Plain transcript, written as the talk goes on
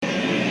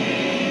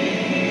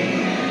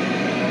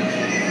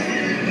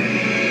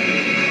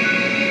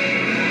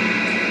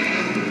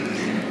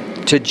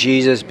To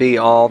Jesus be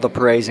all the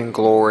praise and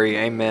glory.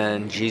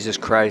 Amen. Jesus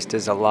Christ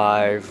is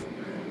alive.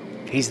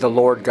 He's the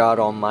Lord God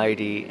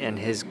Almighty, and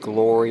His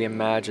glory and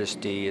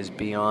majesty is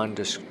beyond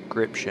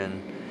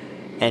description.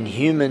 And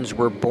humans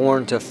were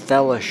born to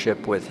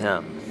fellowship with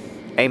Him.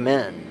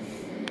 Amen.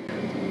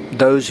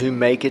 Those who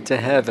make it to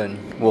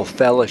heaven will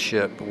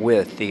fellowship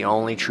with the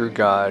only true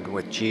God,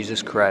 with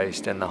Jesus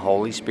Christ and the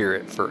Holy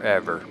Spirit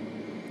forever.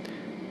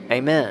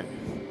 Amen.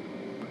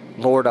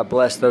 Lord, I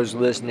bless those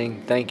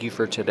listening. Thank you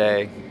for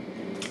today.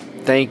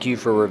 Thank you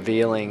for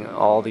revealing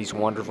all these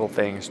wonderful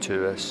things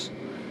to us.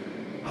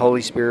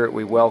 Holy Spirit,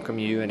 we welcome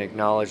you and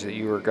acknowledge that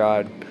you are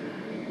God.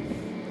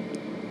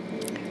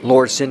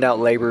 Lord, send out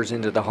laborers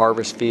into the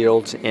harvest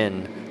fields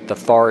in the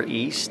Far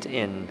East,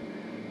 in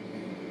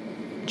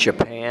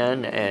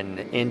Japan and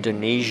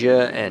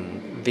Indonesia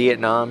and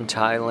Vietnam,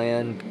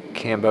 Thailand,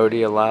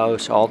 Cambodia,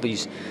 Laos, all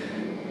these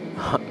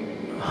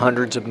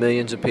hundreds of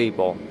millions of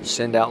people.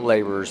 Send out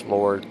laborers,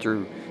 Lord,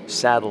 through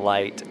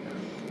satellite,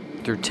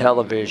 through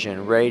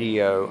television,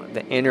 radio,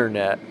 the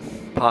internet,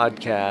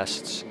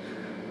 podcasts,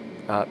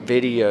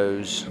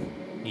 videos,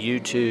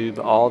 YouTube,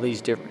 all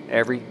these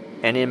different,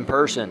 and in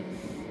person.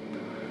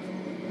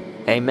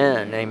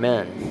 Amen,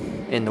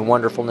 amen. In the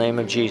wonderful name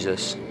of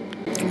Jesus.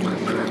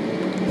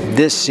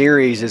 This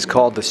series is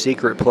called The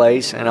Secret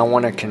Place, and I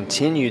want to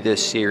continue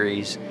this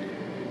series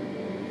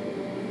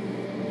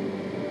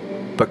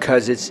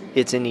because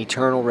it's an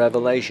eternal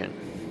revelation.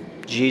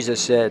 Jesus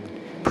said,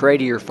 pray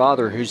to your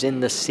Father who's in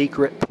the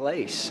secret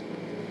place.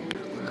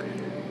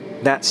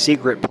 That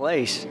secret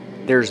place,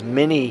 there's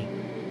many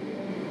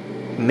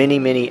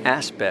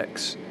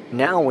aspects.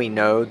 Now we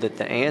know that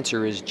the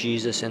answer is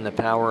Jesus in the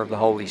power of the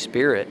Holy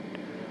Spirit.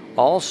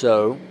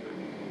 Also,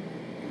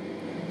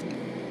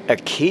 a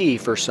key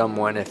for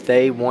someone, if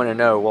they want to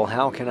know, well,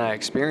 how can I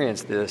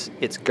experience this?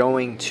 It's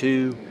going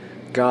to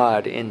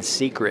God in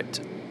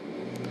secret.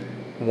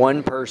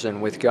 One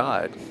person with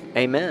God.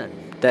 Amen.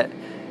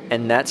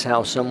 That's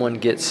how someone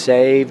gets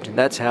saved.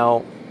 That's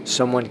how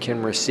someone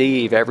can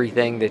receive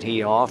everything that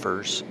He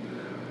offers.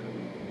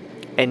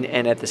 And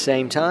at the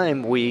same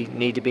time, we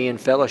need to be in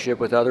fellowship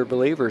with other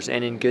believers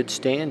and in good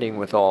standing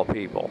with all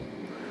people.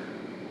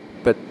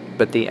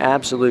 But the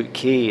absolute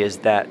key is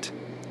that,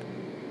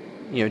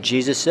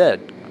 Jesus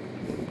said,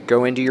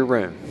 go into your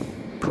room,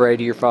 pray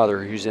to your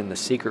Father who's in the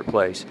secret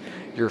place.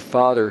 Your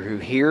Father who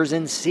hears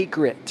in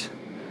secret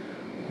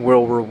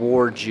will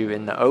reward you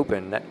in the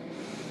open.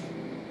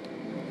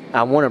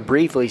 I want to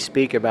briefly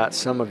speak about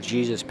some of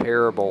Jesus'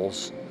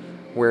 parables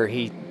where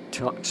He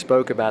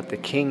spoke about the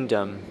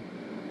kingdom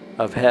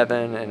of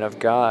heaven and of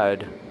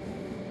God.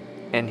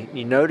 And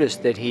you notice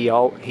that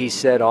he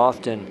said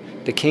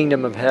often, the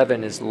kingdom of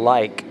heaven is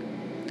like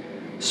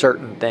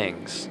certain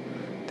things.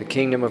 The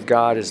kingdom of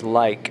God is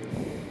like.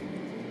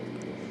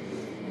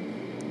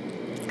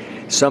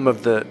 Some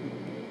of the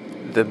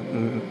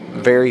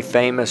very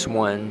famous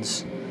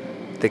ones,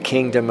 the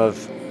kingdom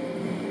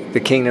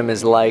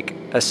is like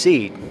a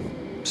seed,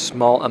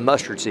 a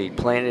mustard seed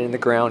planted in the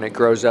ground. It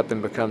grows up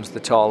and becomes the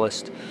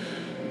tallest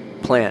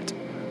plant.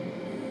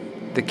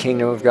 The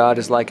kingdom of God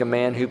is like a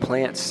man who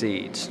plants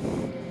seeds,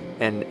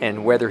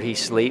 and whether he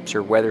sleeps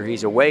or whether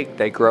he's awake,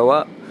 they grow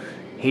up.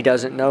 He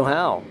doesn't know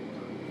how.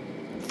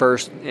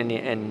 First,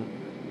 and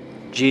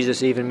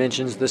Jesus even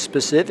mentions the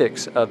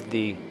specifics of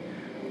the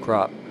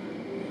crop.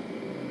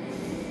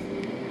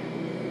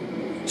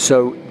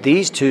 So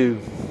these two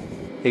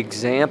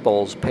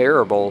examples,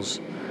 parables,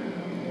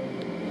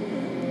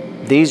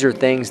 these are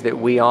things that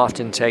we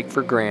often take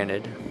for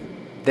granted.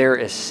 They're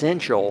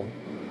essential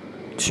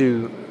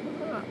to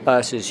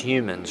us as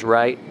humans,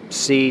 right?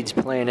 Seeds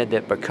planted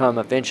that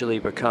eventually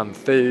become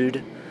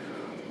food.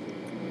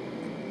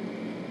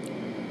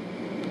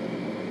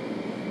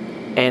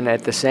 And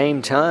at the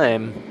same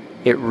time,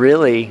 it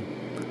really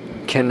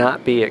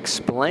cannot be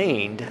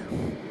explained.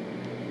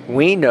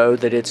 We know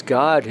that it's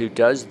God who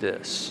does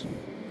this.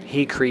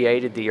 He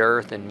created the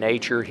earth and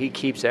nature. He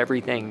keeps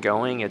everything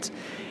going.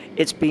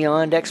 It's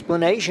beyond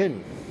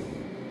explanation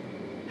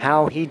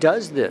how He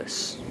does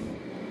this.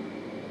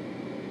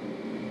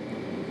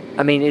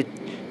 I mean,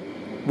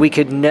 we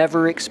could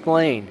never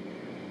explain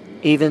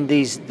even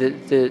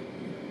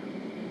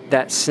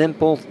that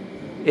simple.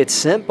 It's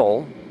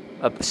simple.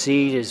 A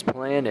seed is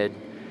planted,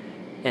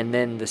 and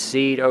then the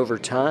seed over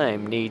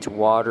time needs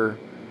water,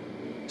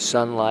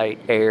 sunlight,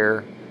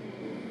 air,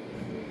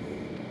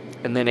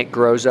 and then it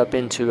grows up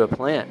into a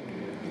plant.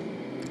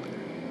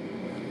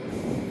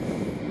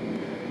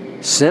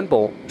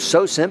 Simple,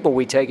 so simple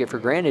we take it for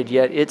granted,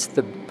 yet it's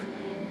the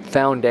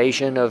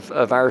foundation of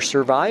our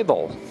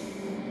survival.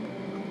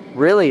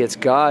 Really, it's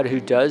God who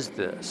does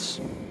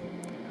this.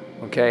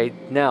 Okay,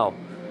 now,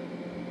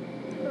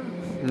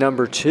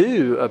 number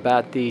two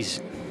about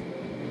these,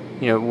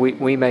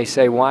 we may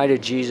say, why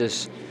did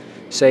Jesus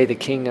say the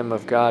kingdom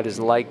of God is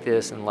like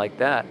this and like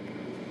that?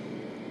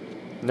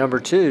 Number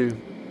two,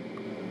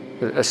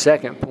 a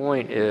second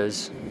point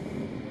is,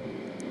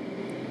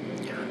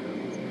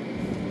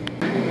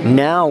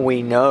 now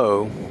we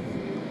know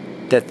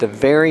that the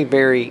very,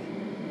 very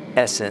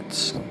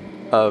essence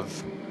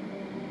of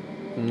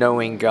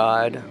knowing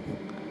God.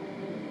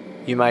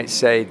 You might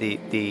say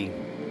the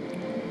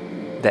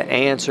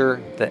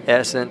answer, the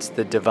essence,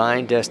 the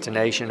divine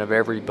destination of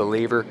every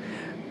believer.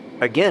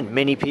 Again,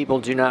 many people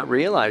do not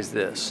realize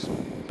this,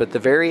 but the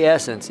very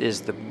essence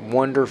is the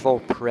wonderful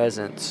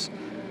presence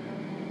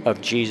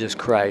of Jesus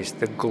Christ,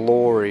 the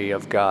glory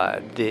of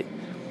God.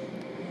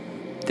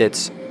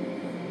 It's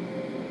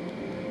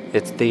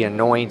the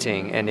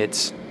anointing, and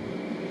it's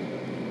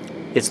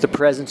the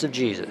presence of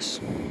Jesus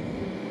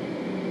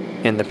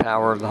in the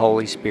power of the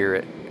Holy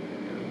Spirit.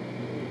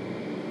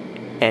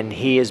 And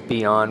He is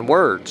beyond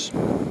words.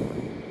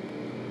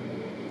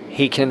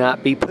 He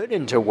cannot be put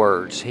into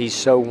words. He's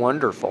so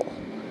wonderful.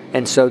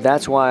 And so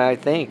that's why I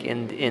think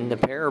in the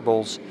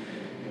parables,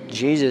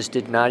 Jesus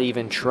did not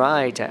even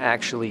try to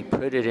actually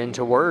put it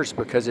into words,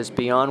 because it's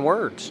beyond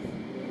words.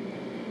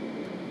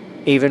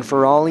 Even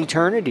for all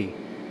eternity,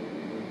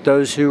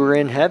 those who are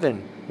in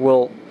heaven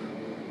will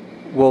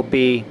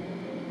be.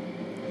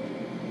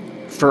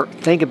 Let's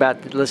think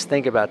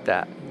about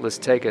that. Let's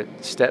take a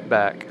step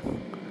back.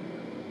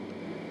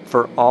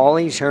 For all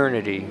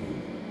eternity,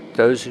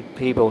 those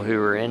people who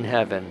are in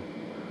heaven,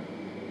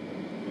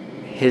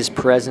 His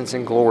presence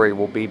and glory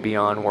will be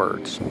beyond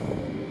words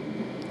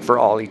for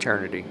all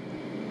eternity.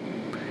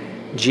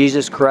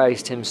 Jesus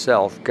Christ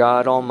Himself,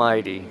 God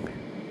Almighty,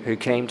 who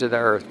came to the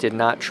earth, did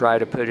not try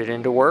to put it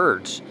into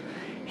words.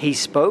 He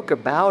spoke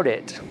about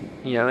it,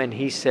 and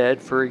He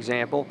said, for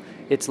example,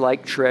 it's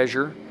like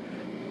treasure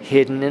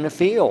hidden in a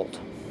field,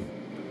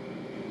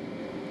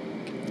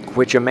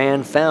 which a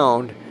man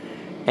found,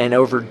 and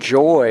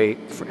overjoyed.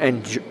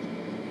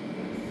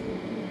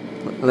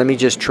 Let me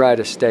just try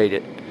to state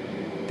it.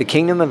 The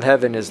kingdom of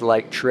heaven is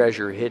like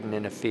treasure hidden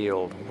in a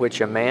field, which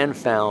a man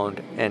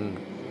found, and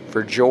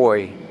for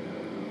joy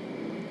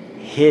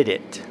hid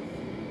it,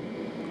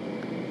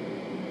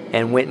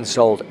 and went and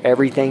sold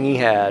everything he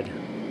had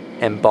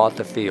and bought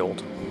the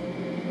field.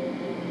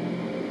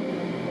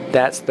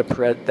 That's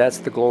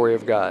the glory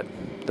of God,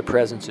 the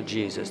presence of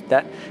Jesus.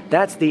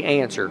 That's the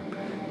answer.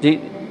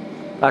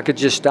 I could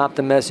just stop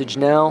the message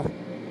now.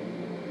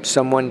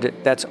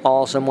 That's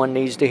all someone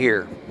needs to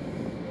hear.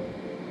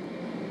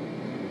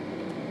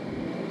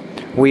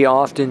 We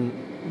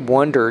often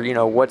wonder,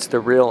 what's the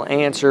real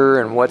answer,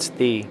 and that's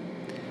the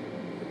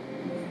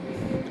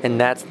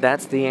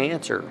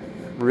answer,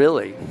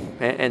 really.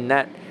 And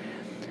that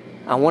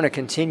I want to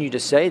continue to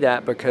say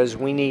that, because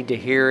we need to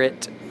hear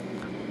it.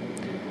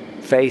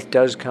 Faith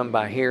does come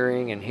by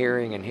hearing and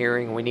hearing and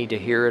hearing. We need to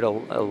hear it a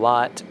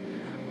lot.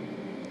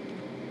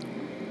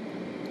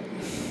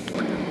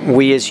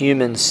 We as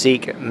humans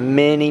seek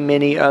many,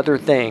 many other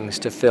things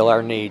to fill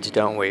our needs,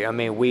 don't we? I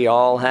mean, we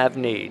all have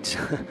needs.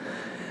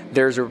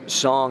 There's a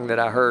song that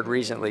I heard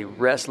recently,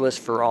 "Restless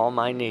for All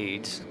My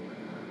Needs."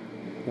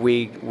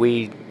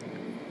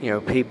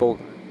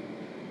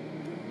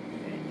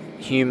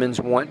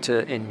 Humans want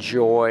to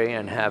enjoy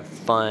and have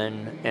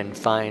fun and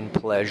find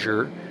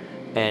pleasure,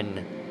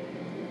 and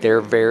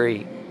they're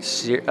very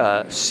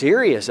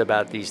serious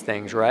about these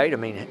things, right? I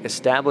mean,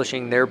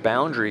 establishing their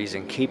boundaries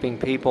and keeping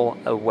people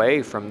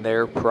away from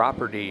their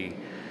property,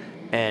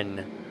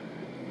 and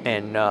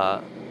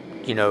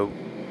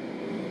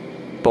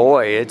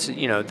boy, it's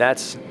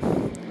that's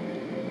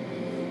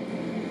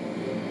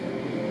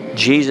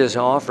Jesus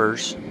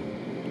offers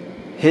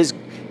His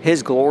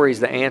glory is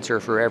the answer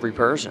for every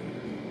person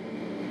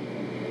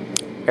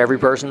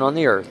on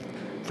the earth.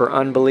 For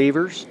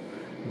unbelievers,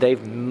 they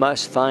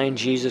must find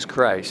Jesus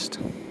Christ.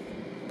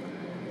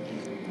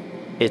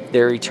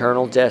 Their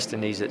eternal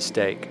destiny's at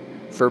stake.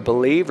 For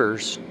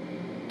believers,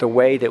 the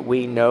way that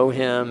we know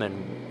Him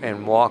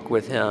and walk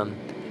with Him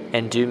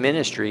and do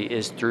ministry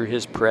is through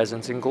His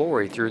presence and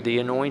glory, through the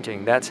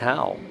anointing. That's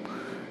how.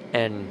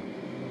 And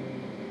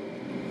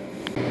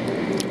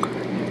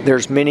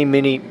there's many,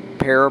 many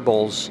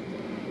parables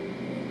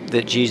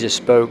that Jesus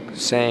spoke,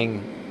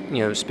 saying,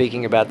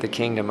 speaking about the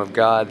kingdom of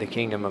God, the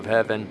kingdom of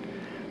heaven.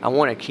 I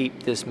want to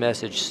keep this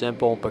message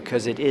simple,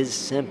 because it is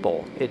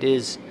simple. It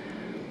is,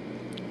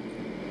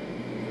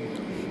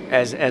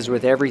 as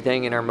with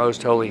everything in our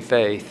most holy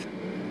faith,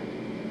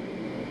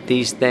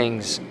 these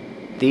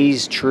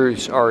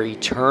truths are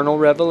eternal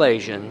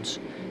revelations,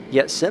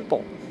 yet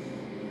simple.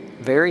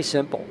 Very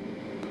simple.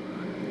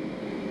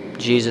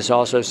 Jesus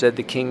also said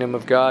the kingdom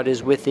of God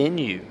is within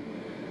you.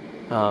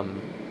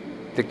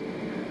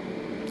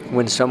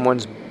 When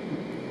someone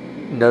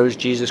knows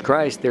Jesus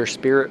Christ, their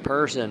spirit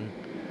person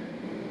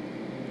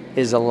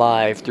is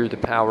alive through the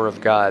power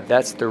of God.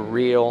 That's their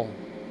real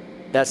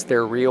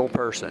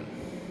person.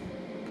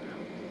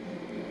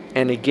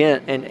 And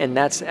again, and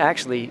that's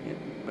actually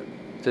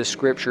the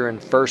scripture in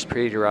 1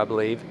 Peter, I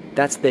believe.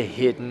 That's the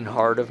hidden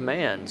heart of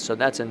man. So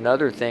that's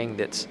another thing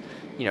that's,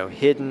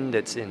 hidden,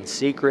 that's in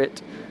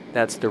secret.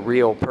 That's the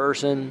real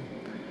person.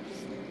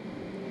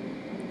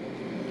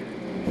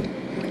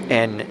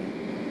 And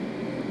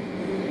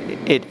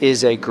it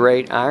is a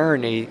great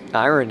irony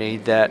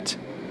that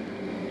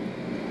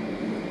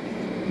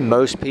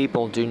most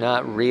people do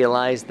not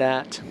realize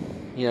that,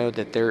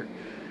 that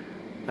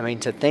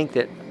to think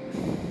that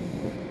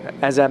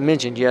as I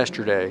mentioned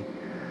yesterday,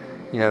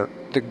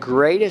 the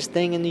greatest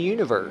thing in the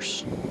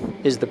universe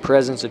is the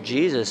presence of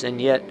Jesus,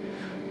 and yet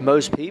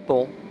most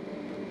people,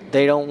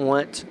 they're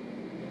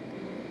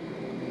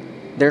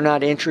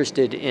not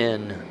interested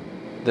in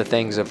the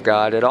things of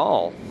God at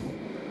all.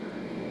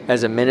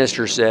 As a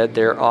minister said,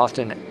 they're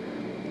often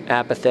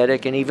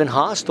apathetic and even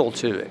hostile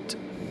to it.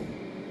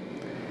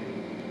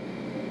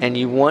 And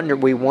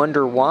we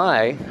wonder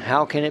why.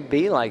 How can it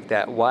be like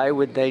that? Why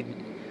would they?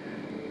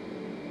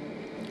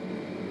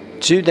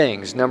 Two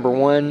things. Number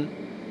one,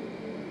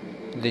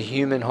 the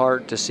human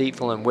heart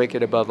deceitful and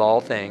wicked above all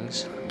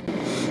things.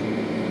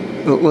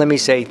 Let me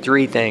say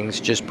three things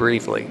just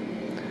briefly.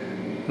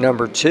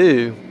 Number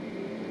two,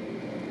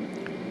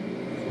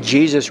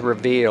 Jesus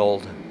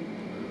revealed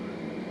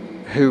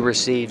who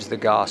receives the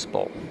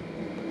gospel.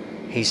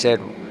 He said,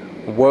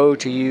 "Woe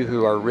to you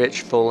who are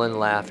rich, full, and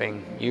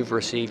laughing. You've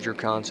received your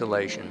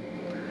consolation.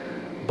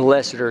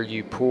 Blessed are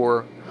you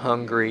poor,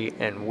 hungry,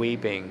 and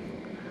weeping."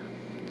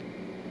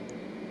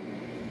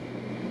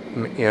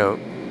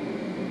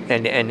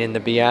 And in the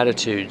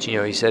Beatitudes,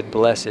 he said,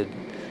 "Blessed,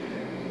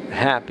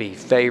 happy,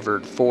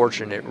 favored,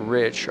 fortunate,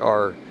 rich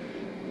are,"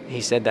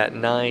 he said that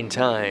 9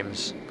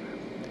 times.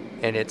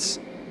 And it's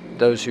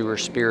those who are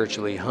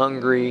spiritually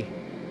hungry,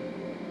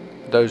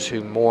 those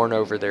who mourn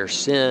over their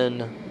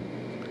sin,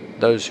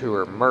 those who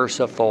are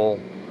merciful.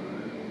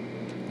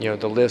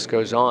 The list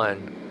goes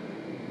on.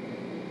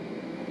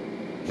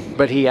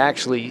 But he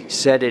actually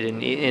said it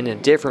in a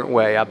different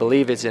way. I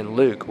believe it's in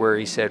Luke, where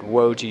he said,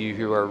 "Woe to you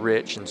who are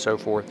rich," and so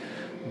forth.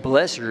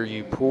 "Blessed are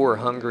you poor,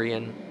 hungry,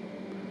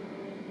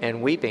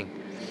 and weeping."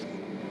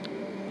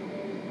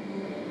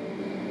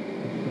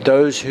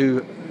 Those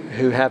who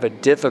have a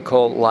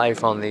difficult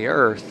life on the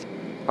earth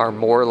are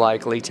more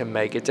likely to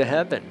make it to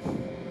heaven.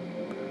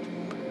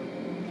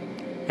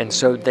 And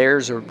so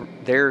there's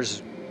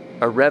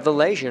a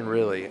revelation,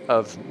 really,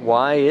 of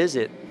why is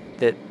it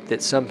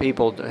that some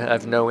people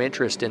have no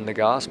interest in the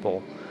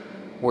gospel,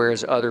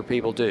 whereas other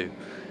people do.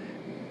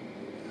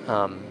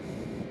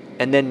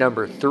 And then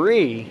number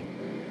 3,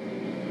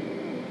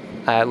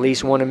 I at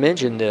least want to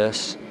mention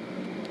this.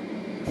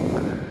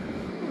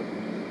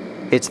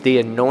 It's the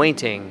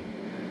anointing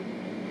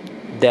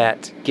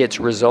that gets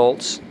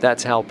results.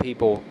 That's how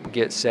people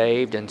get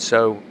saved. And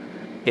so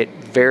it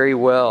very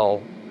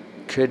well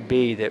could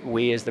be that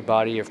we as the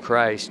body of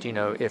Christ,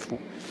 if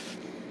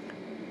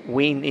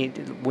we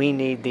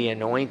need the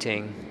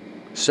anointing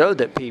so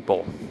that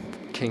people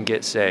can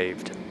get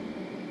saved,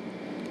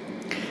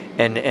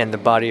 and the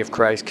body of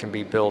Christ can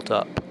be built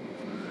up.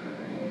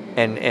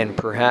 And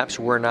perhaps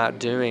we're not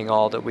doing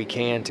all that we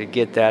can to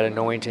get that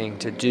anointing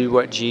to do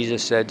what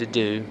Jesus said to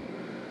do.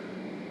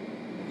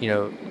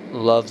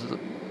 Love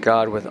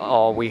God with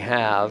all we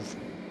have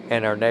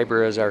and our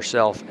neighbor as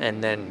ourselves,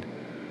 and then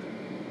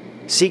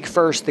seek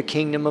first the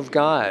kingdom of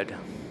God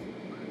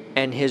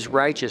and His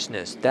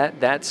righteousness.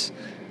 That's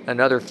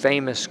another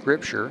famous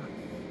scripture.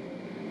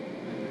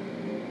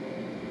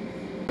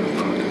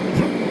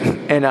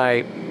 And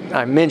I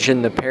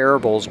mention the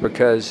parables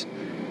because,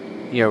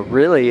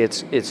 really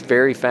it's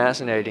very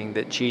fascinating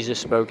that Jesus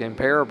spoke in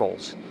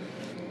parables.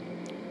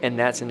 And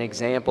that's an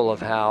example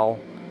of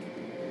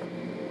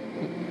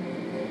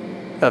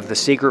the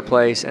secret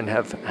place and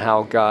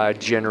how God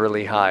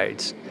generally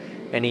hides.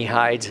 And He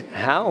hides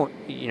how,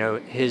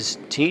 His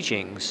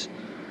teachings.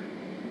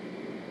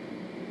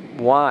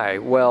 Why?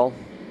 Well,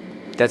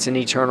 that's an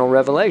eternal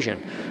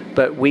revelation.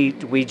 But we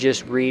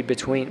just read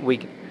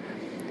between.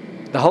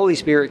 The Holy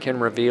Spirit can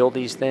reveal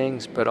these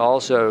things, but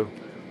also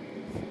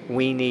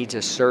we need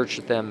to search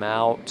them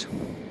out,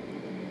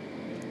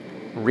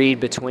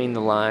 read between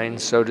the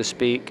lines, so to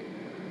speak.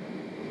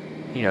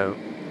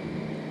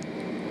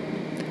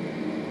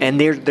 And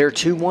they're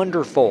too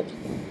wonderful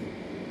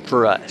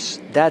for us.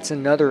 That's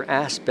another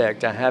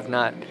aspect I have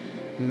not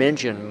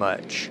mentioned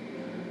much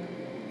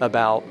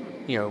about,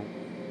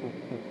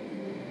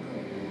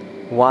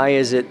 why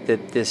is it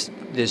that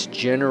this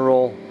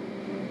general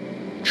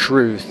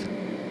truth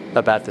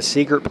about the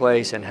secret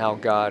place and how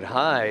God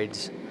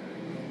hides,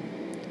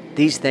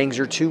 these things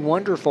are too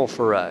wonderful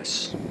for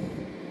us.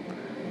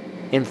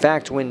 In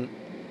fact, in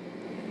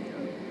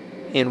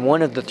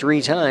one of the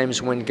 3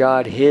 times when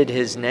God hid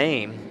His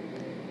name,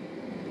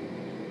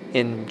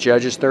 in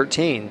Judges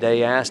 13,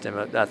 they asked him,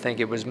 I think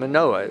it was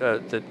Manoah,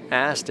 that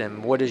asked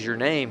him, "What is your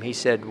name?" He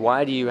said,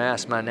 "Why do you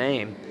ask my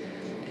name?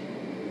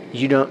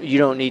 You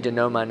don't need to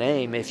know my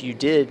name. If you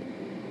did,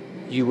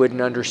 you wouldn't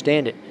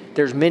understand it."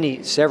 There's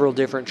several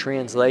different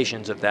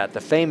translations of that.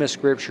 The famous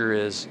scripture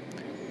is,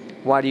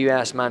 "Why do you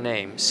ask my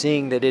name?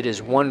 Seeing that it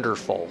is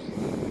wonderful."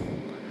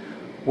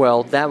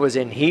 Well, that was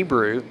in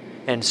Hebrew,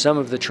 and some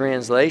of the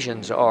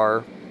translations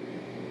are,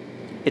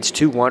 "It's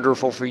too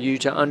wonderful for you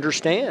to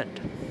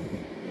understand."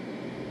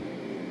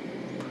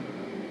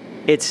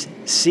 It's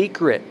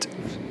secret.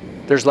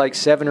 There's like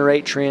 7 or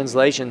 8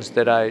 translations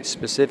that I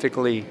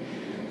specifically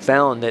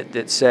found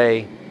that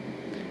say,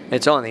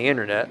 it's on the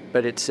internet,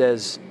 but it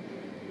says,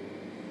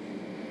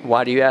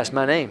 "Why do you ask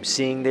my name?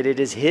 Seeing that it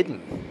is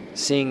hidden,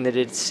 seeing that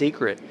it's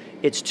secret."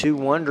 it's too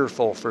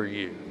wonderful for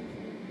you.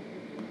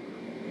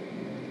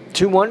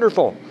 Too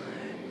wonderful.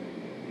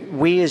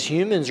 We as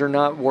humans are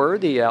not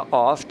worthy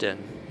often.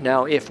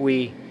 Now, if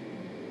we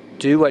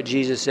do what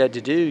Jesus said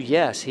to do,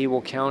 yes, He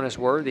will count us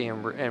worthy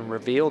and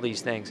reveal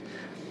these things.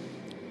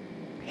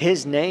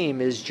 His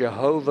name is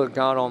Jehovah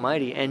God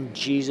Almighty and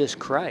Jesus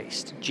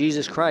Christ.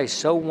 Jesus Christ,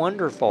 so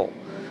wonderful.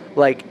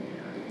 Like,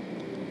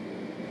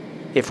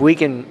 if we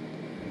can,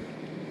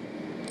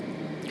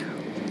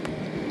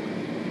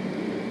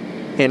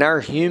 in our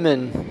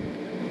human,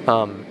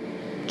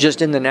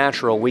 just in the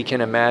natural, we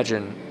can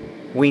imagine,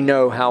 we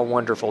know how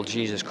wonderful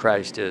Jesus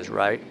Christ is,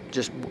 right?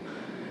 Just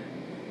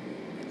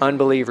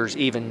unbelievers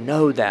even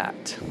know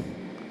that.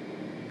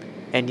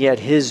 And yet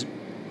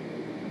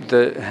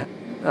the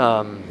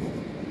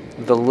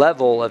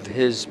level of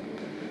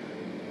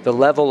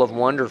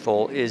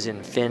wonderful is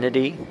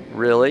infinity,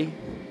 really,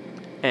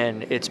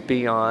 and it's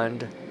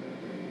beyond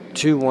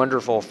too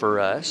wonderful for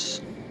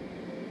us.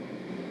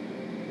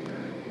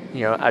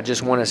 You know, I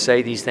just want to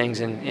say these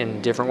things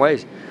in different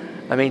ways.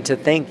 I mean, to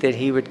think that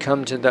He would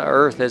come to the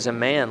earth as a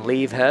man,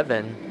 leave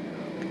heaven,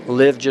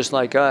 live just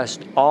like us,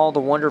 all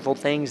the wonderful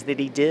things that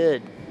He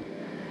did,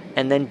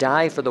 and then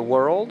die for the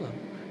world,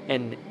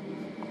 and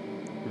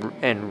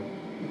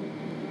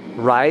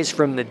rise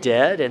from the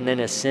dead, and then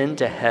ascend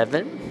to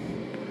heaven,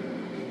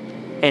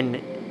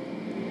 and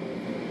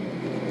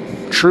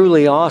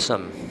truly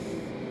awesome.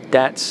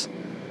 That's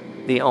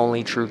the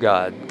only true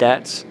God.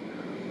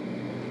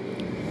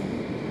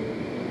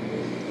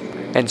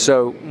 And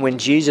so when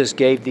Jesus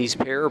gave these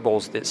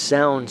parables that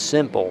sound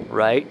simple,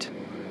 right?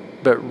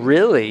 But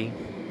really,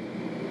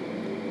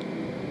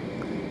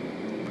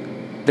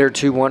 they're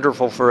too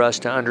wonderful for us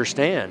to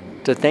understand.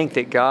 To think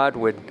that God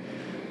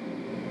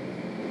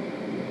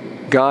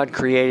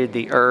created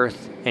the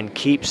earth and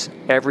keeps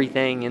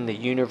everything in the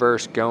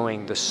universe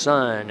going, the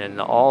sun and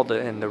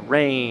the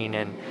rain,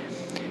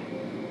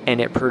 and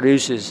it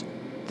produces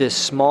this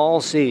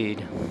small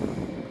seed.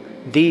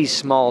 These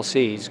small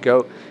seeds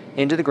go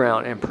into the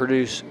ground and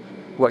produce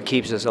what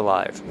keeps us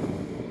alive.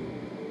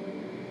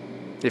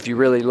 If you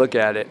really look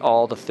at it,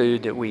 all the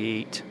food that we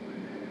eat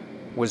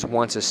was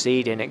once a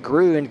seed, and it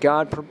grew, and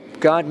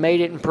God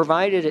made it and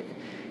provided it.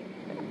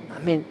 I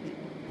mean,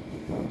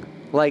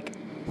 like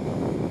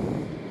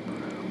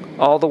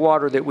all the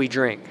water that we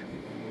drink,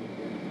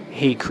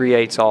 He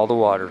creates all the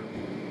water.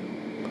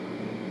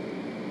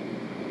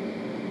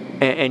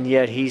 And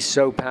yet He's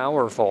so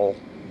powerful.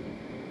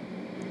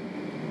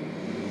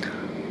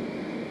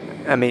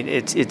 I mean,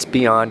 it's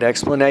beyond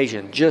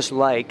explanation, just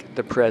like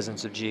the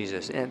presence of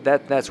Jesus. And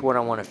that's what I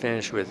want to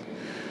finish with.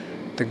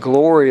 The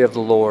glory of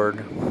the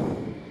Lord,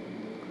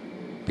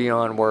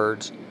 beyond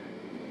words.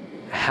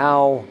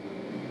 How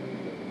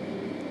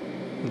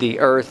the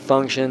earth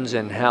functions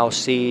and how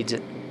seeds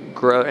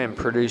grow and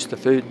produce the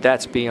food,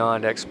 that's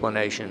beyond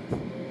explanation.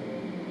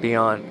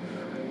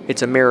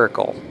 It's a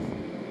miracle.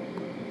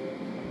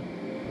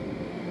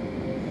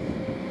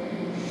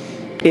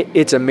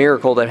 It's a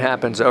miracle that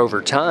happens over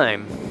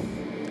time.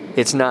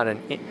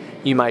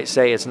 You might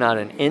say it's not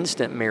an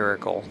instant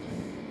miracle,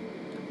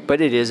 but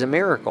it is a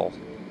miracle.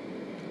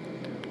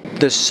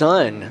 The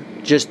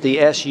sun, just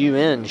the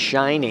sun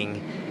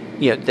shining,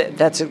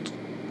 that's a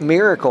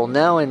miracle.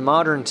 Now in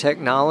modern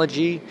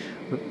technology,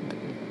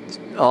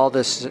 all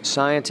the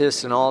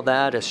scientists and all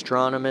that,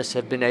 astronomers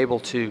have been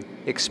able to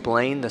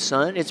explain the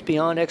sun. It's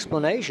beyond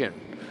explanation.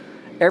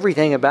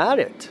 Everything about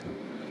it.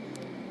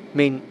 I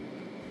mean,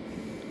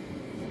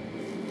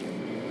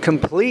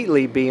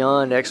 completely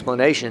beyond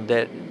explanation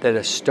that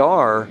a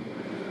star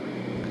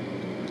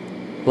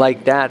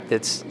like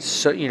that's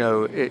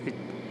so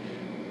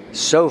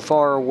so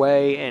far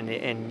away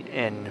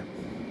and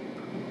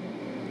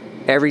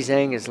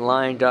everything is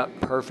lined up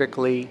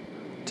perfectly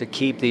to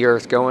keep the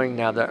earth going.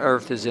 Now the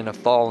earth is in a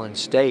fallen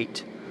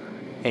state,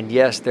 and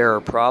yes, there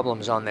are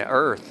problems on the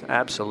earth,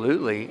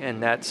 absolutely,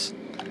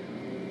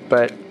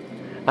 but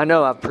I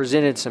know I've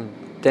presented some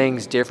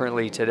things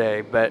differently today,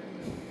 but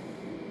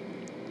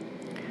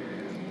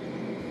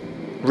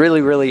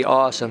really, really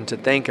awesome to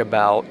think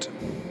about.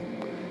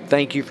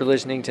 Thank you for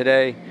listening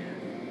today.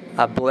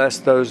 I bless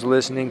those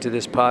listening to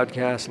this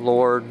podcast,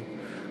 Lord.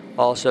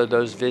 Also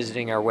those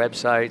visiting our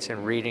websites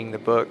and reading the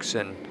books,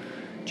 and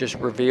just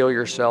reveal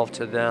yourself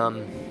to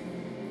them.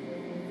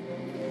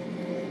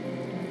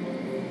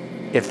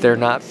 If they're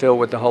not filled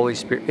with the Holy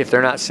Spirit, if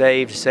they're not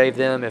saved, save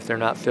them. If they're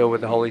not filled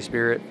with the Holy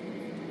Spirit,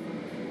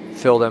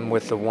 fill them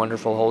with the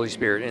wonderful Holy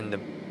Spirit in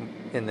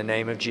the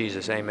name of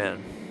Jesus.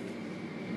 Amen.